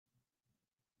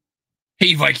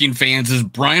Hey, Viking fans, is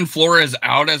Brian Flores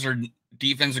out as our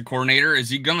defensive coordinator? Is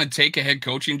he going to take a head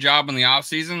coaching job in the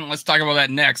offseason? Let's talk about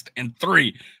that next in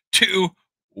 3, 2,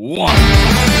 1.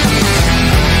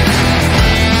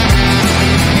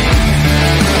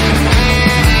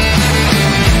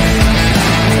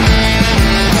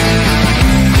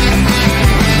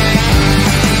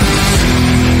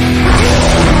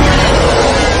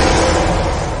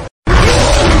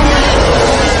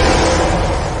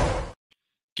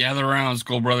 Gather around,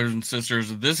 Skull brothers and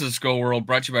sisters. This is Skull World,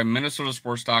 brought to you by Minnesota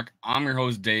Sports Talk. I'm your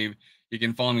host, Dave. You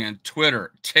can follow me on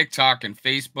Twitter, TikTok, and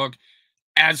Facebook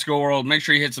at Skull World. Make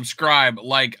sure you hit subscribe,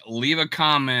 like, leave a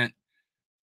comment.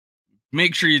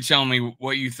 Make sure you tell me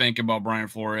what you think about Brian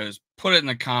Flores. Put it in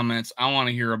the comments. I want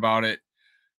to hear about it.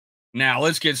 Now,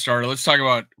 let's get started. Let's talk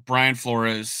about Brian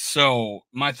Flores. So,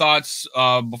 my thoughts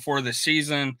before the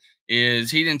season is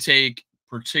he didn't take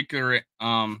particular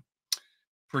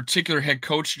head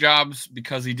coach jobs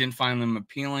because he didn't find them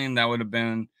appealing. That would have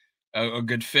been a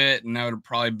good fit, and that would have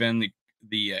probably been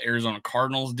the Arizona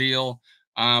Cardinals deal.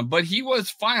 But he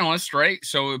was finalist, right?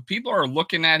 So people are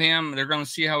looking at him. They're going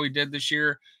to see how he did this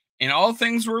year, and all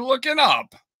things were looking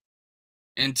up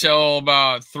until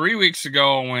about 3 weeks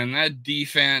ago when that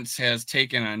defense has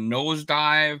taken a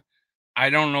nosedive. I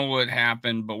don't know what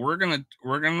happened, but we're gonna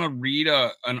read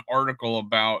an article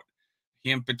about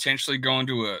him potentially going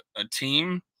to a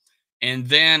team, and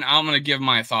then I'm going to give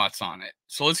my thoughts on it.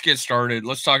 So let's get started.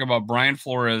 Let's talk about Brian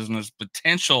Flores and his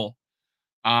potential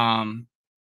job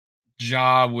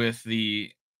with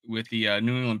the New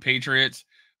England Patriots.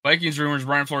 Vikings rumors: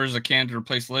 Brian Flores is a candidate to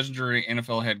replace legendary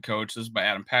NFL head coach. This is by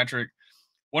Adam Patrick.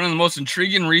 One of the most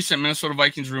intriguing recent Minnesota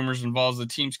Vikings rumors involves the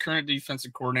team's current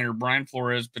defensive coordinator, Brian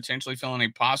Flores, potentially filling a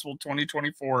possible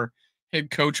 2024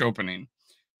 head coach opening.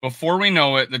 Before we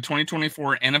know it, the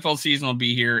 2024 NFL season will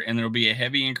be here, and there will be a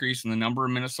heavy increase in the number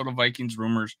of Minnesota Vikings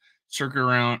rumors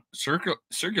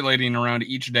circulating around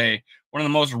each day. One of the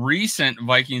most recent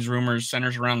Vikings rumors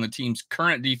centers around the team's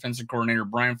current defensive coordinator,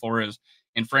 Brian Flores,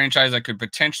 and franchise that could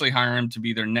potentially hire him to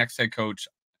be their next head coach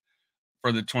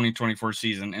for the 2024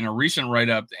 season. In a recent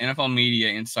write-up, the NFL media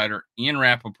insider Ian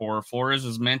Rappaport, Flores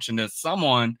is mentioned as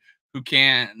someone who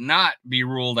cannot be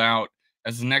ruled out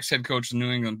as the next head coach of the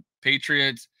New England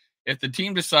Patriots if the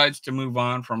team decides to move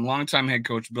on from longtime head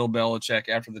coach Bill Belichick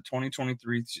after the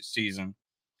 2023 season.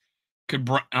 Hey,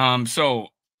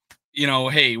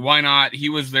 why not? He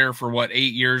was there for 8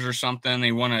 years or something.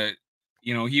 They want to,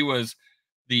 he was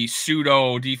the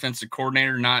pseudo defensive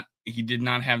coordinator. He did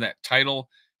not have that title.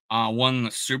 Won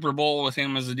the Super Bowl with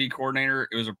him as a D coordinator.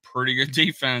 It was a pretty good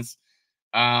defense.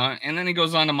 And then he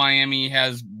goes on to Miami. He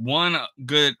has one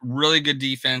really good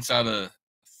defense out of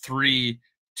 3.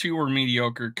 2 were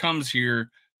mediocre. Comes here.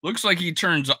 Looks like he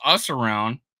turns us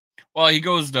around. Well, he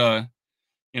goes to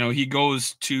the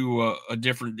Steelers,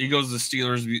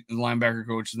 the linebacker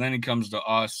coach, and then he comes to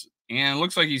us. And it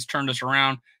looks like he's turned us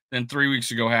around. Then 3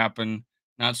 weeks ago happened.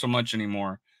 Not so much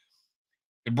anymore.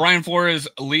 Did Brian Flores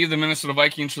leave the Minnesota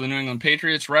Vikings for the New England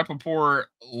Patriots? Rappaport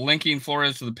linking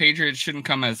Flores to the Patriots shouldn't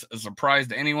come as a surprise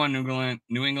to anyone.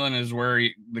 New England is where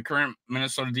the current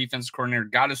Minnesota defensive coordinator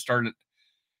got to start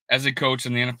as a coach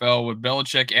in the NFL, with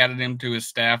Belichick added him to his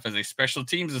staff as a special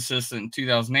teams assistant in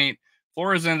 2008.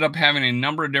 Flores ended up having a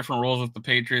number of different roles with the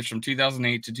Patriots from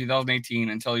 2008 to 2018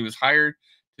 until he was hired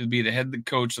to be the head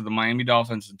coach of the Miami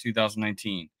Dolphins in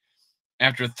 2019.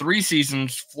 After 3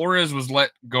 seasons, Flores was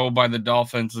let go by the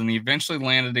Dolphins, and he eventually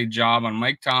landed a job on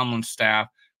Mike Tomlin's staff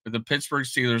with the Pittsburgh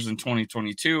Steelers in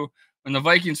 2022. When the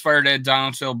Vikings fired Ed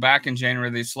Donatell back in January,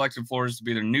 they selected Flores to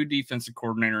be their new defensive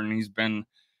coordinator, and he's been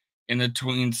in the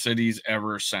Twin Cities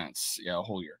ever since. Yeah, a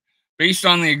whole year. Based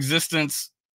on the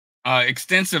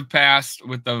extensive past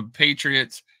with the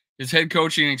Patriots, his head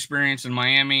coaching experience in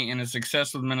Miami, and his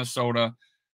success with Minnesota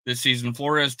this season,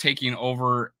 Flores taking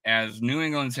over as New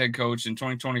England's head coach in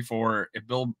 2024. If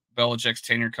Bill Belichick's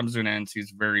tenure comes to an end,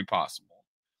 seems very possible.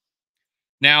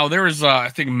 Now, there was, I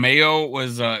think Mayo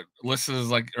was listed as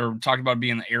talked about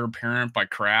being the heir apparent by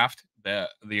Kraft,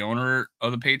 the owner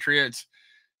of the Patriots.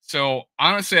 So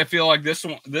honestly, I feel like this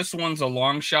one's a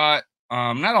long shot.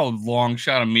 Not a long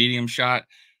shot, a medium shot.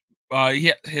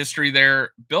 History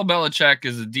there. Bill Belichick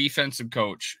is a defensive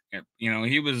coach.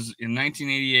 He was in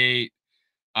 1988.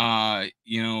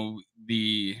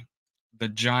 The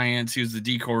Giants. He was the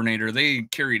D coordinator. They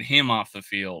carried him off the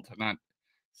field.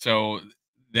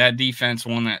 That defense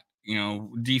won that.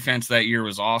 Defense that year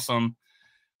was awesome.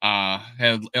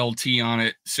 Had LT on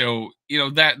it. So,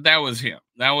 that was him.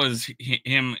 That was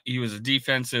him. He was a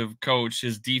defensive coach.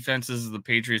 His defenses of the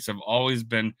Patriots have always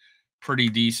been pretty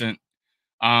decent.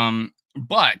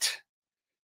 But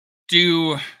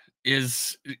do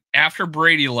is after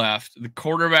Brady left, the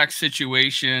quarterback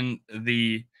situation,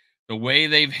 the way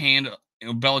they've handled,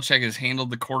 Belichick has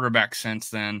handled the quarterback since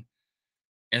then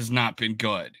has not been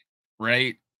good,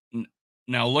 right? N-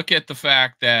 Now look at the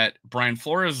fact that Brian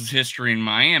Flores' history in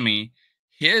Miami,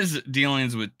 his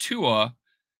dealings with Tua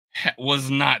was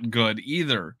not good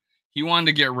either. He wanted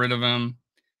to get rid of him.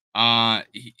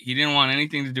 He didn't want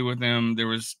anything to do with him. There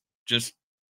was just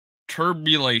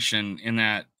turbulation in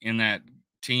that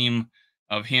team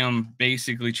of him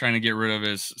basically trying to get rid of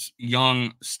his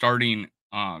young starting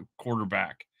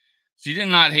quarterback. So he did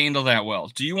not handle that well.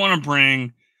 Do you want to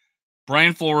bring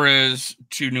Brian Flores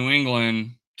to New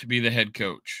England to be the head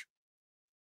coach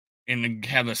and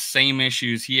have the same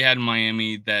issues he had in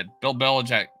Miami that Bill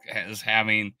Belichick is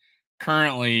having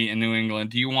currently in New England?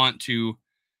 Do you want to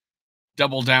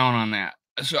double down on that?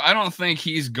 So I don't think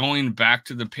he's going back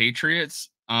to the Patriots.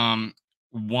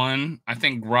 One, I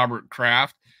think Robert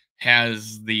Kraft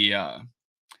has the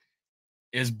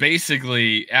is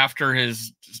basically after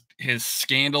his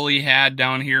scandal he had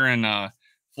down here in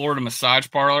Florida massage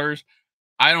parlors.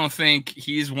 I don't think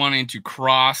he's wanting to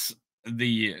cross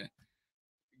the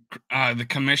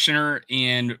commissioner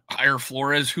and hire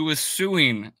Flores, who is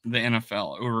suing the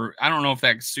NFL. Or I don't know if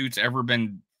that suit's ever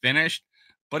been finished,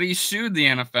 but he sued the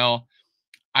NFL.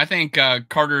 I think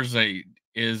Carter's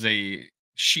is a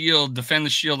shield, defend the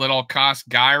shield at all costs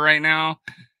guy right now.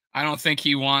 I don't think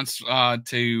he wants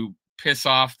to piss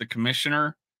off the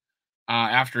commissioner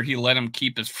after he let him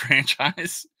keep his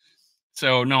franchise.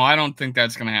 So no, I don't think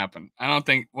that's going to happen. I don't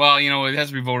think. Well, it has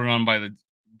to be voted on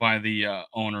by the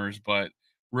owners, but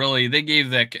really they gave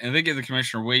the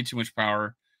commissioner way too much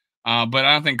power. But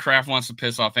I don't think Kraft wants to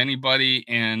piss off anybody,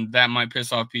 and that might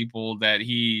piss off people that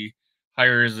he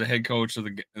hires as the head coach of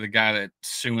the guy that's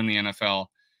suing the NFL.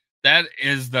 That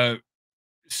is the.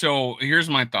 So here's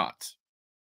my thoughts.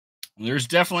 There's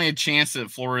definitely a chance that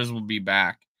Flores will be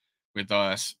back with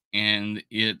us, and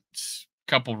it's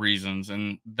a couple reasons,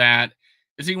 and that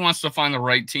is he wants to find the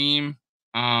right team.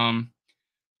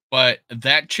 But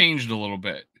that changed a little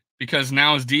bit because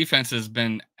now his defense has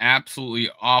been absolutely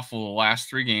awful the last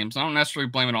 3 games. I don't necessarily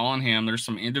blame it all on him. There's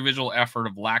some individual effort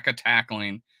of lack of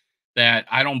tackling that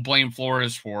I don't blame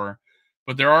Flores for,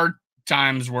 but there are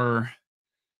times where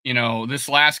this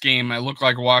last game, I looked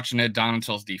like watching Ed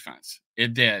Donatell's defense.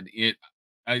 It did.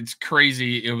 It's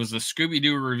crazy. It was a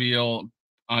Scooby-Doo reveal.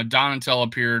 Donatell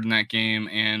appeared in that game,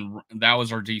 and that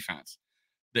was our defense.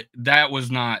 That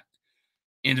was not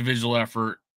individual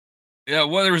effort. Yeah,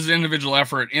 well, there was individual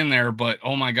effort in there, but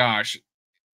oh my gosh,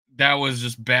 that was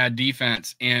just bad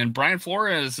defense. And Brian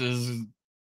Flores is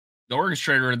the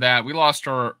orchestrator of that. We lost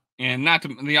and not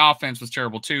the offense was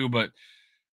terrible too, but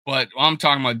I'm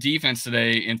talking about defense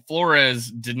today, and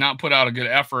Flores did not put out a good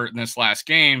effort in this last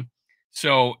game.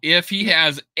 So if he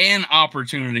has an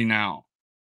opportunity now,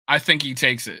 I think he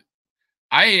takes it.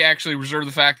 I actually reserve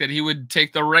the fact that he would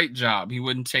take the right job. He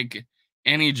wouldn't take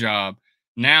any job.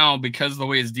 Now, because of the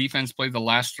way his defense played the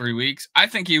last 3 weeks, I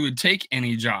think he would take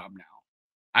any job now.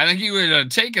 I think he would have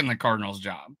taken the Cardinals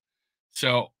job.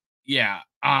 So, yeah,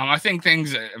 I think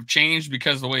things have changed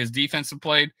because of the way his defense have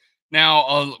played.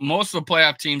 Now, most of the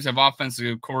playoff teams have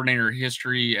offensive coordinator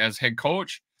history as head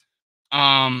coach.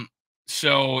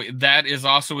 So that is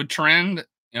also a trend,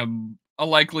 a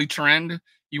likely trend.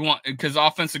 You want because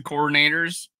offensive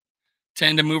coordinators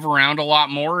tend to move around a lot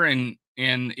more, and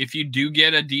if you do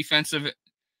get a defensive,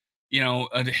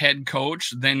 a head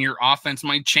coach, then your offense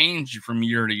might change from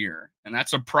year to year, and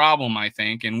that's a problem, I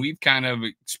think. And we've kind of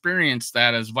experienced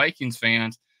that as Vikings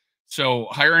fans. So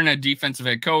hiring a defensive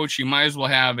head coach, you might as well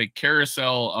have a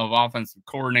carousel of offensive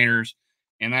coordinators,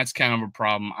 and that's kind of a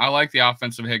problem. I like the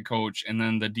offensive head coach, and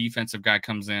then the defensive guy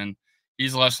comes in.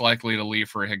 He's less likely to leave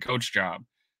for a head coach job.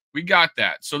 We got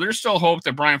that. So there's still hope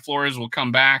that Brian Flores will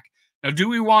come back. Now, do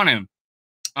we want him?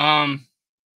 I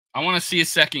want to see a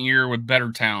second year with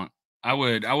better talent. I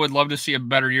would love to see a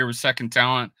better year with second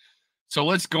talent. So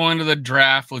let's go into the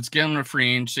draft. Let's get him to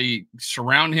free agency.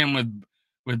 Surround him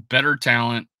with better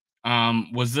talent.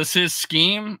 Was this his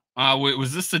scheme?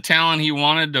 Was this the talent he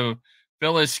wanted to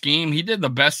fill his scheme? He did the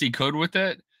best he could with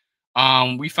it.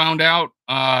 We found out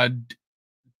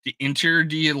the interior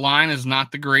D line is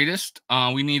not the greatest.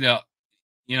 We need a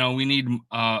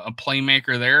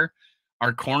playmaker there.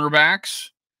 Our cornerbacks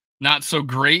not so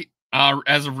great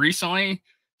as of recently.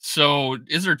 So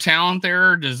is there talent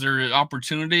there? Is there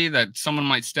opportunity that someone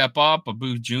might step up, a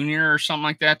Booth Jr. or something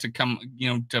like that to come,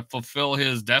 to fulfill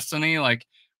his destiny like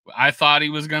I thought he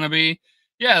was going to be?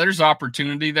 Yeah, there's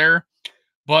opportunity there.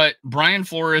 But Brian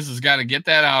Flores has got to get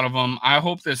that out of him. I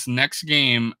hope this next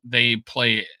game they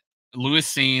play Lewis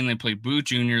Seen, they play Boo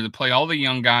Jr., they play all the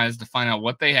young guys to find out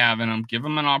what they have in them, give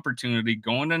them an opportunity,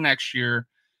 go into next year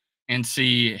and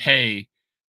see, hey,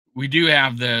 we do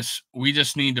have this. We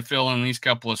just need to fill in these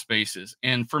couple of spaces.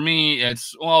 And for me,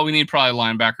 it's well, we need probably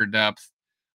linebacker depth.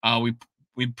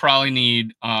 We probably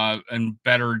need a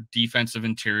better defensive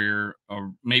interior,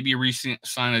 or maybe a recent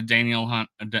sign of Daniel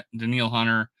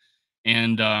Hunter,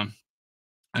 and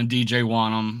DJ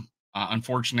Wanham.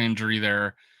 Unfortunate injury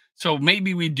there. So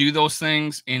maybe we do those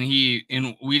things, and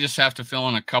we just have to fill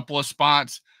in a couple of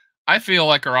spots. I feel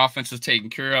like our offense is taken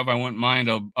care of. I wouldn't mind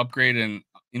a upgrade in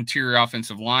interior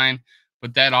offensive line,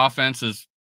 but that offense is,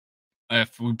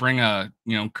 if we bring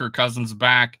Kirk Cousins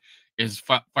back, is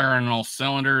firing all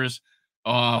cylinders.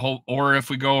 Or if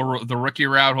we go the rookie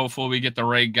route, hopefully we get the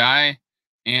right guy,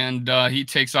 and he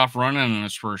takes off running in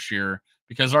his first year,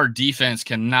 because our defense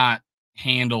cannot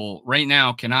handle right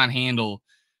now cannot handle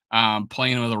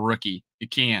playing with a rookie. You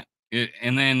can't.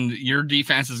 And then your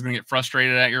defense is going to get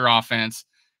frustrated at your offense.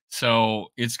 So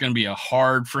it's going to be a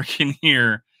hard freaking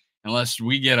year unless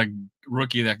we get a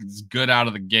rookie that's good out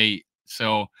of the gate.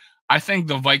 So I think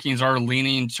the Vikings are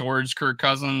leaning towards Kirk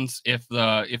Cousins if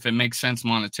it makes sense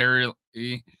monetarily,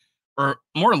 or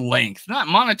more length. Not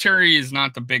monetary is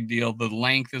not the big deal. The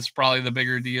length is probably the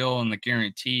bigger deal, and the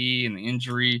guarantee and the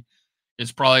injury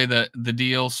is probably the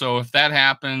deal. So if that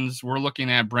happens, we're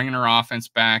looking at bringing our offense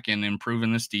back and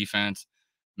improving this defense.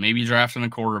 Maybe drafting a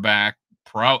quarterback.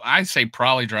 I'd say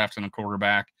probably drafting a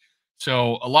quarterback.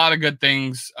 So a lot of good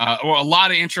things, or a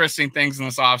lot of interesting things in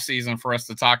this offseason for us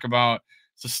to talk about.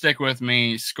 So stick with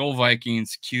me. Skull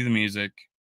Vikings, cue the music.